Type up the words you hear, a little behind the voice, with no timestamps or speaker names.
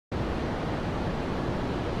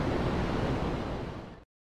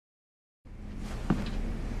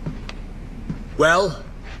Well?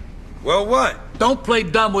 Well, what? Don't play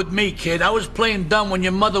dumb with me, kid. I was playing dumb when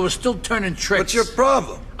your mother was still turning tricks. What's your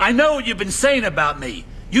problem? I know what you've been saying about me.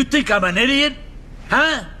 You think I'm an idiot?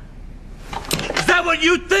 Huh? Is that what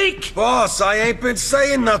you think? Boss, I ain't been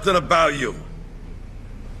saying nothing about you.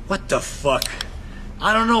 What the fuck?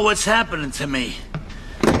 I don't know what's happening to me.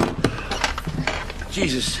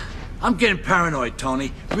 Jesus, I'm getting paranoid,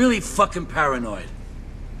 Tony. Really fucking paranoid.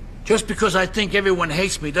 Just because I think everyone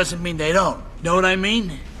hates me doesn't mean they don't. Know what I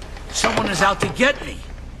mean? Someone is out to get me.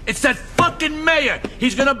 It's that fucking mayor.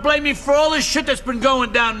 He's gonna blame me for all this shit that's been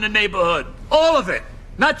going down in the neighborhood. All of it.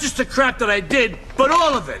 Not just the crap that I did, but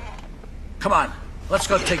all of it. Come on, let's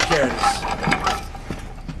go take care of this.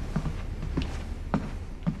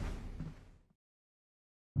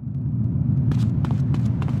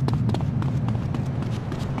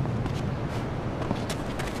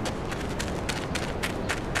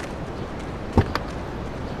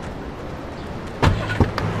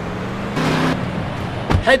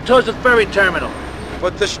 Head towards the ferry terminal.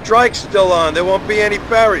 But the strike's still on. There won't be any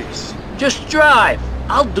ferries. Just drive.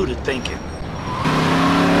 I'll do the thinking.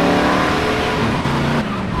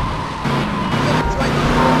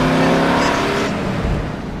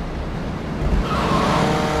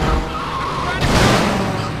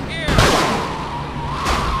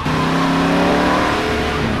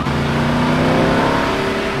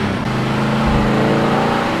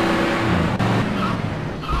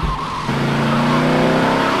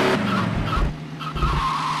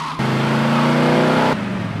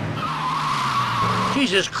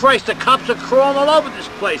 Jesus Christ, the cops are crawling all over this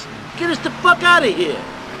place. Get us the fuck out of here.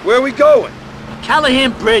 Where are we going?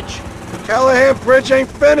 Callahan Bridge. Callahan Bridge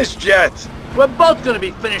ain't finished yet. We're both gonna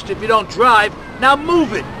be finished if you don't drive. Now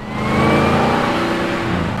move it.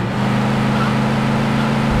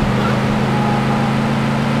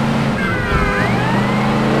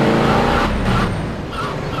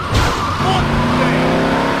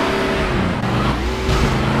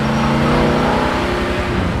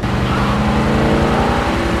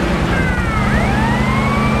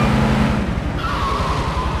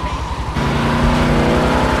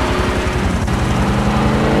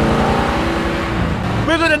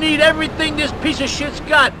 We're gonna need everything this piece of shit's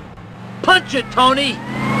got. Punch it, Tony!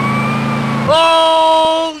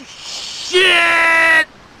 Oh, shit!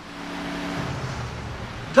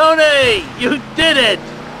 Tony, you did it!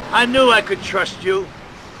 I knew I could trust you.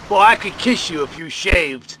 Boy, I could kiss you if you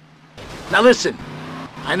shaved. Now listen,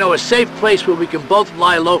 I know a safe place where we can both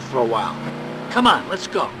lie low for a while. Come on, let's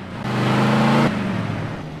go.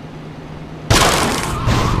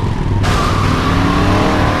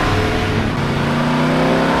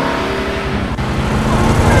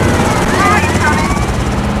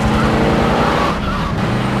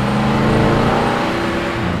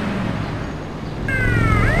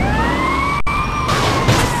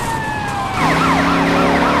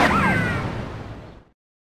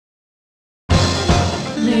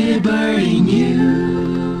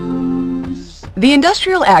 The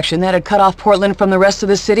industrial action that had cut off Portland from the rest of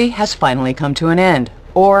the city has finally come to an end.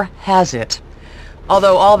 Or has it?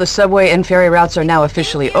 Although all the subway and ferry routes are now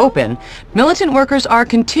officially open, militant workers are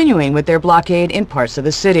continuing with their blockade in parts of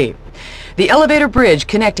the city. The elevator bridge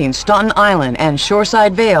connecting Staunton Island and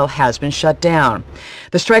Shoreside Vale has been shut down.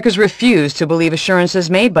 The strikers refuse to believe assurances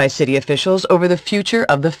made by city officials over the future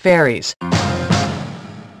of the ferries.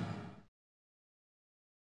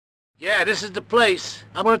 Yeah, this is the place.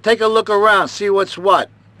 I'm gonna take a look around, see what's what.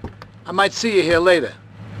 I might see you here later.